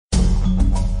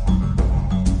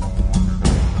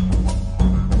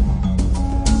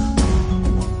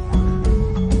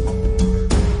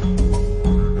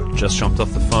just jumped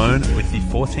off the phone with the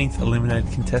 14th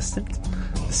eliminated contestant,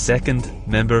 the second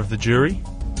member of the jury,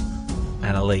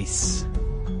 Annalise.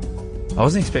 I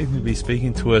wasn't expecting to be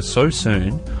speaking to her so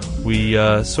soon. We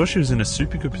saw she was in a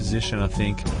super good position, I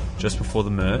think, just before the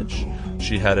merge.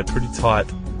 She had a pretty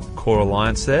tight core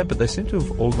alliance there, but they seem to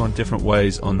have all gone different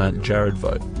ways on that Jared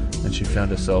vote, and she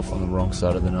found herself on the wrong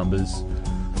side of the numbers.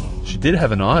 She did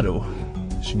have an idol.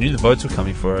 She knew the votes were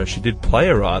coming for her. She did play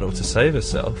her idol to save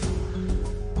herself,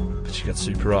 but she got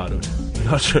super idled.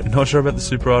 Not sure about the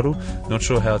super idol. Not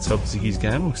sure how it's helped Ziggy's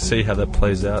game. We'll see how that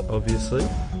plays out, obviously.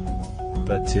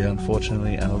 But yeah,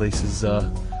 unfortunately, Annalise is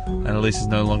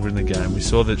no longer in the game. We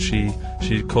saw that she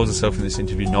calls herself in this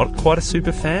interview not quite a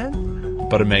super fan,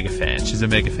 but a mega fan. She's a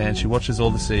mega fan. She watches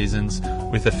all the seasons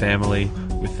with her family,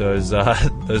 with those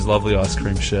lovely ice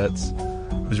cream shirts.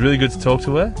 It was really good to talk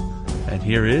to her. And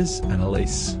here is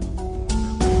Annalise.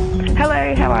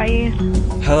 Hello, how are you?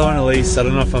 Hello, Annalise. I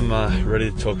don't know if I'm ready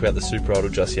to talk about the super idol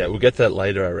just yet. We'll get that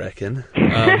later, I reckon.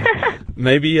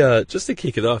 Maybe just to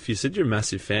kick it off, you said you're a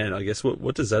massive fan. I guess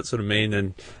what does that sort of mean?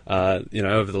 And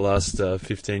over the last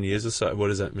 15 years or so, what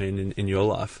does that mean in your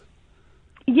life?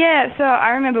 Yeah, so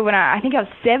I remember when I think I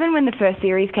was 7 when the first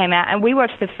series came out, and we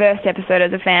watched the first episode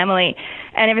as a family,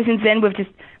 and ever since then we've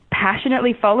just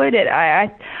passionately followed it.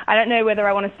 I don't know whether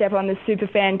I want to step on the super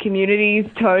fan community's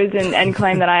toes and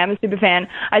claim that I am a super fan.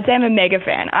 I'd say I'm a mega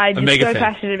fan. I'm just so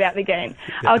passionate about the game.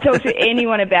 I'll talk to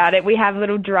anyone about it. We have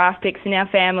little draft picks in our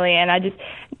family, and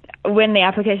when the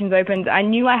applications opened, I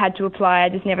knew I had to apply. I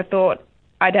just never thought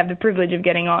I'd have the privilege of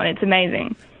getting on. It's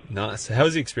amazing. Nice. How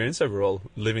was the experience overall?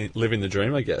 Living the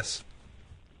dream, I guess.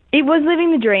 It was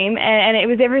living the dream, and it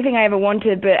was everything I ever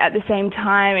wanted, but at the same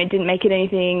time, it didn't make it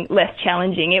anything less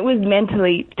challenging. It was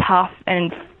mentally tough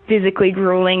and physically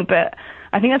grueling, but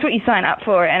I think that's what you sign up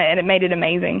for, and it made it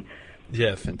amazing.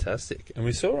 Yeah, fantastic. And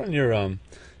we saw on your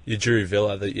jury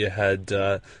villa that you had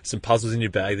some puzzles in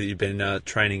your bag that you've been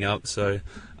training up. So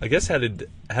I guess how did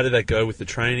that go with the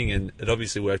training? And it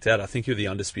obviously worked out. I think you're the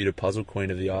undisputed puzzle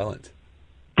queen of the island.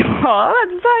 Oh,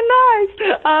 that's so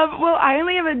nice. Well, I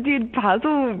only ever did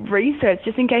puzzle research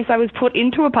just in case I was put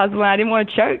into a puzzle and I didn't want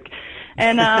to choke.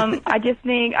 And I just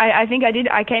think I think I did.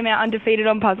 I came out undefeated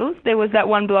on puzzles. There was that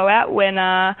one blowout when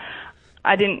I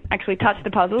didn't actually touch the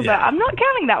puzzle, but I'm not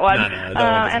counting that one. No,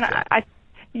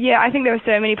 I think there were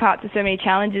so many parts of so many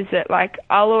challenges that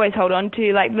I'll always hold on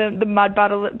to, like the mud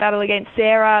battle against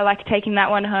Sarah, like taking that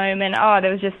one home, and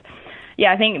there was just.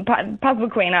 Yeah, I think Puzzle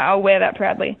Queen, I'll wear that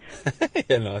proudly.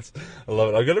 Yeah, nice. I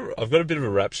love it. I've got a bit of a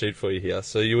rap sheet for you here.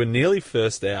 So you were nearly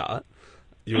first out.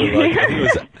 You were I think it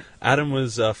was Adam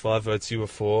was 5 votes, you were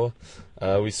 4.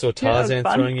 We saw Tarzan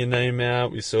throwing your name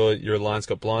out. We saw your alliance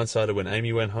got blindsided when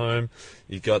Amy went home.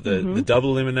 You got the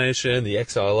double elimination, the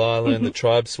Exile Island, the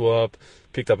Tribe Swap,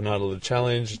 picked up an Idol of the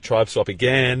Challenge, Tribe Swap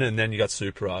again, and then you got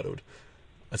super idled.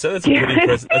 I'd say that's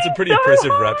a pretty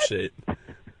impressive rap sheet.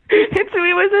 It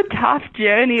was a tough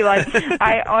journey. I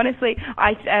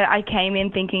came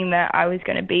in thinking that I was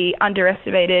going to be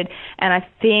underestimated, and I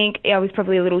think I was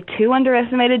probably a little too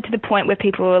underestimated to the point where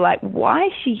people were like, why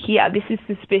is she here? This is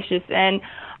suspicious. And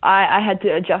I had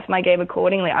to adjust my game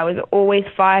accordingly. I was always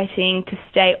fighting to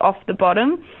stay off the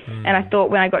bottom, and I thought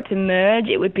when I got to merge,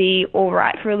 it would be all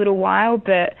right for a little while,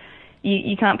 but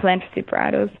you can't plan for super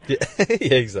idols. Yeah,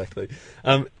 yeah, exactly.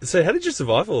 So how did you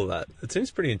survive all of that? It seems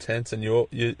pretty intense, and you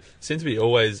seem to be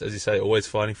always, as you say, always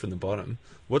fighting from the bottom.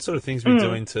 What sort of things were you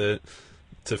doing to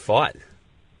fight?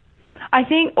 I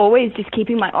think always just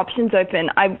keeping my options open.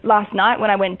 Last night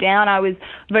when I went down, I was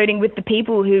voting with the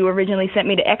people who originally sent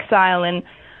me to exile, and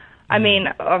I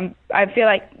feel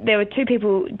like there were 2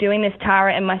 people doing this,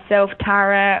 Tara and myself.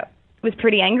 Tara was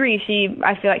pretty angry.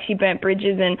 I feel like she burnt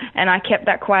bridges, and I kept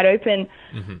that quite open.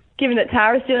 Given that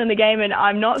Tara's still in the game and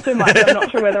I'm not so much, I'm not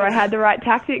sure whether I had the right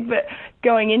tactic, but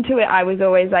going into it, I was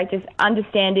always just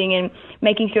understanding and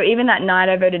making sure. Even that night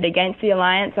I voted against the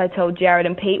alliance, I told Jared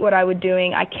and Pete what I was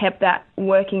doing. I kept that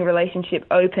working relationship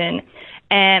open,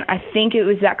 and I think it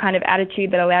was that kind of attitude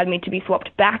that allowed me to be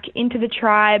swapped back into the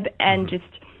tribe and just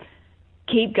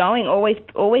keep going. Always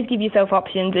give yourself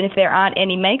options, and if there aren't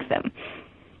any, make them.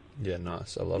 Yeah,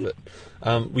 nice. I love it.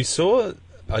 We saw,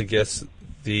 I guess,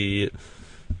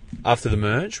 after the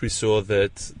merge, we saw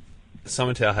that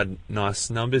Summertown had nice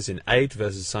numbers in 8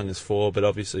 versus Sunga's 4, but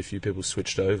obviously a few people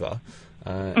switched over.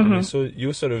 And we saw you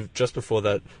were sort of, just before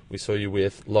that, we saw you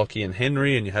with Lockie and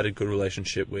Henry, and you had a good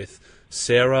relationship with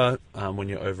Sarah when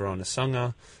you're over on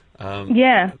Asunga.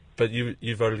 Yeah. But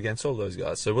you voted against all those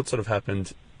guys. So what sort of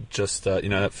happened just,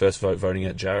 that first vote voting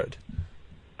at Jared?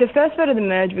 The first vote of the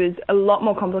merge was a lot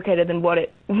more complicated than what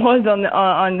it was on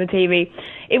the TV.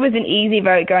 it was an easy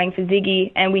vote going for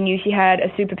Ziggy, and we knew she had a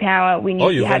superpower. We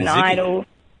knew she had an idol.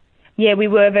 Yeah, we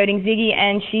were voting Ziggy,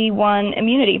 and she won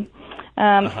immunity.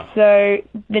 So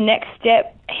the next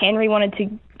step, Henry was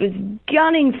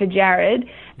gunning for Jared,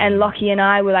 and Lockie and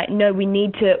I were like, no, we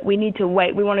need to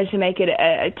wait. We wanted to make it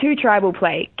a two-tribal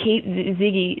play, keep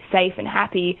Ziggy safe and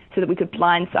happy so that we could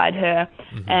blindside her.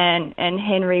 And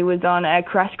Henry was on a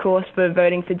crash course for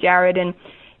voting for Jared, and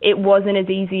it wasn't as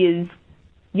easy as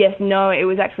yes, no. It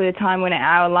was actually a time when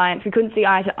our alliance, we couldn't see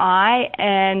eye to eye,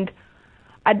 and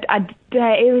I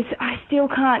still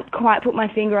can't quite put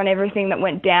my finger on everything that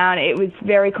went down. It was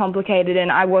very complicated,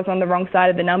 and I was on the wrong side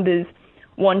of the numbers,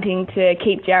 wanting to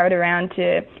keep Jared around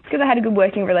because I had a good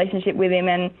working relationship with him,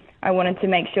 and I wanted to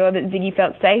make sure that Ziggy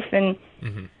felt safe. And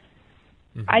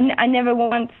I never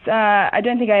once, I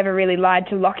don't think I ever really lied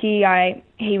to Lockie.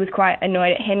 He was quite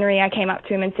annoyed at Henry. I came up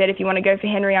to him and said, if you want to go for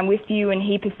Henry, I'm with you, and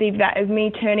he perceived that as me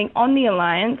turning on the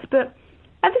alliance. But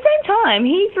at the same time,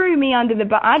 he threw me under the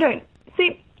bus.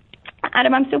 See,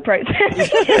 Adam, I'm still processing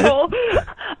it all.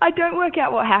 I don't work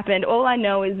out what happened. All I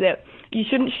know is that you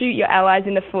shouldn't shoot your allies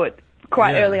in the foot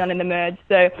quite early on in the merge.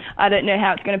 So I don't know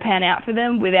how it's going to pan out for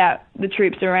them without the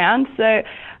troops around. So,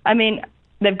 I mean,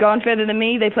 they've gone further than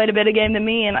me. They played a better game than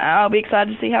me, and I'll be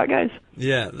excited to see how it goes.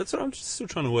 Yeah, that's what I'm just still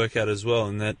trying to work out as well.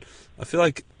 And that I feel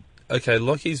like, okay,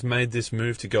 Lockie's made this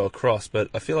move to go across, but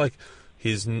I feel like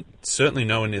he's certainly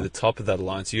nowhere near the top of that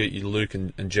alliance. You got your Luke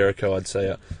and Jericho, I'd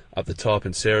say, up the top,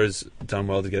 and Sarah's done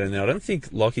well to get in there. I don't think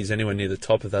Lockie's anywhere near the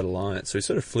top of that alliance, so he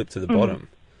sort of flipped to the bottom.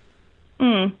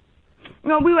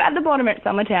 Well, we were at the bottom at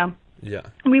Summertown. Yeah.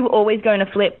 We were always going to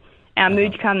flip. Our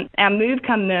move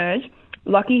come merge,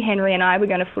 Lockie, Henry, and I were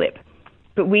going to flip.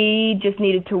 But we just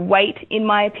needed to wait, in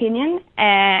my opinion,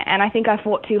 and I think I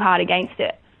fought too hard against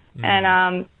it.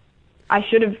 And I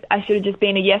should have just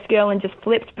been a yes girl and just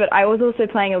flipped, but I was also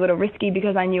playing a little risky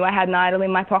because I knew I had an idol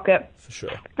in my pocket. For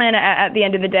sure. And at the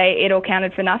end of the day, it all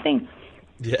counted for nothing.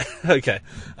 Yeah, okay.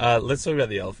 Let's talk about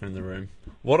the elephant in the room.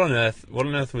 What on earth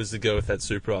was the go with that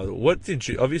super idol? What did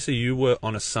you... Obviously, you were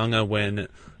on a Sangha when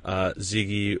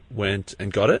Ziggy went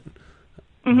and got it.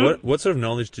 What sort of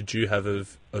knowledge did you have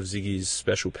of Ziggy's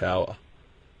special power?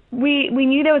 We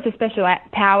knew there was a special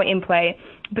power in play,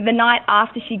 but the night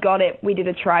after she got it, we did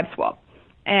a tribe swap.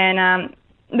 And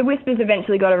the whispers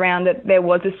eventually got around that there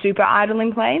was a super idol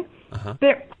in play.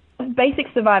 But basic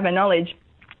survivor knowledge,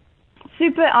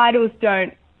 super idols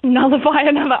don't nullify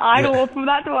another idol.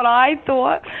 That's what I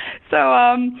thought.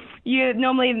 So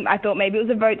normally I thought maybe it was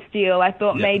a vote steal. I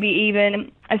thought maybe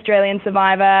even Australian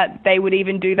Survivor, they would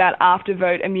even do that after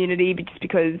vote immunity just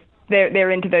because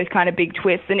they're into those kind of big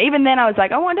twists. And even then I was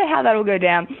like, I wonder how that'll go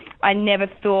down. I never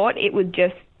thought it would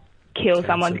just kill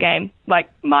someone's game, like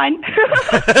mine.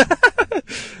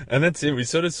 And that's it. We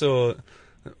sort of saw...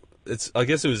 I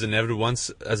guess it was inevitable.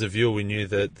 Once, as a viewer, we knew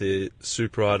that the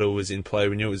super idol was in play.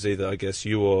 We knew it was either, I guess,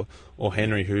 you or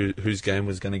Henry whose game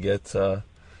was going to get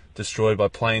destroyed by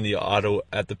playing the idol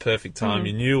at the perfect time.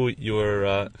 You knew you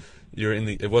were in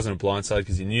the... It wasn't a blindside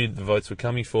because you knew the votes were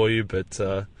coming for you, but...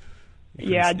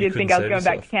 yeah, I did think I was going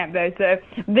back to camp, though. So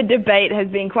the debate has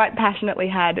been quite passionately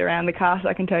had around the cast,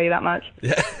 I can tell you that much.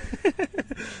 Yeah.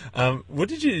 What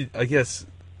did you... I guess,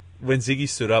 when Ziggy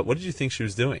stood up, what did you think she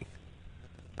was doing?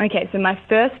 Okay, so my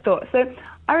first thought. So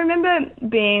I remember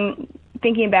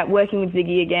thinking about working with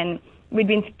Ziggy again. We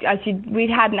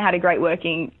hadn't had a great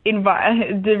working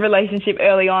the relationship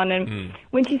early on, and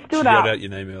when she stood up, yelled out your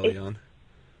name early on.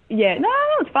 Yeah, no,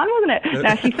 it was fun, wasn't it?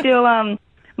 No, she still.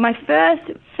 My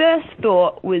first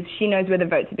thought was she knows where the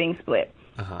votes are being split.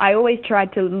 I always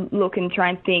tried to look and try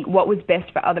and think what was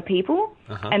best for other people,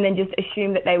 and then just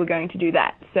assume that they were going to do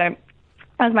that. So.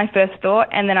 That was my first thought,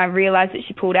 and then I realised that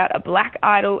she pulled out a black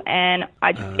idol, and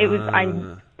there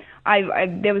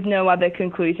was no other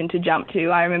conclusion to jump to.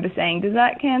 I remember saying, "Does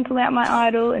that cancel out my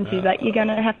idol?" And she's like, "You're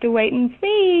gonna have to wait and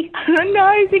see."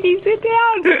 No, Ziggy, sit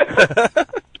down.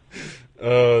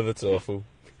 Oh, that's awful.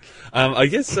 I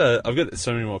guess I've got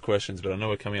so many more questions, but I know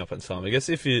we're coming up on time. I guess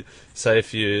if it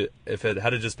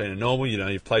had just been a normal,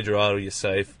 you've played your idol, you're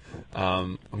safe.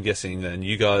 I'm guessing then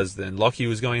Lockie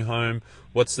was going home.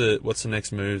 What's the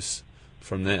next moves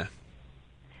from there?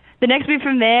 The next move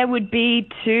from there would be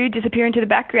to disappear into the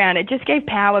background. It just gave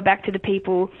power back to the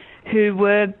people who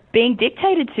were being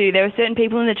dictated to. There were certain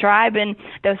people in the tribe, and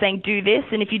they were saying, do this,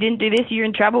 and if you didn't do this, you're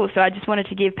in trouble. So I just wanted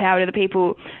to give power to the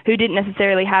people who didn't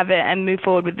necessarily have it and move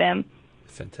forward with them.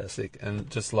 Fantastic.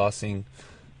 And just last thing,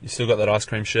 you still got that ice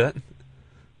cream shirt?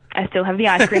 I still have the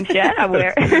ice cream shirt. I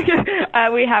wear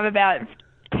it. We have about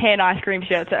 10 ice cream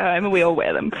shirts at home, and we all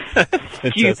wear them.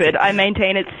 Stupid. I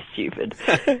maintain it's stupid.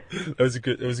 It was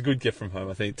a good gift from home,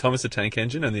 I think. Thomas the Tank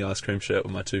Engine and the ice cream shirt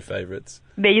were my two favourites.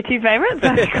 They're your two favourites?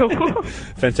 That's cool.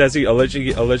 Fantastic. I'll let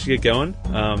you get going.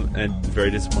 And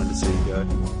very disappointed to see you go.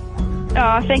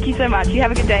 Oh, thank you so much. You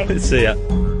have a good day. See ya.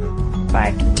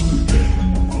 Bye.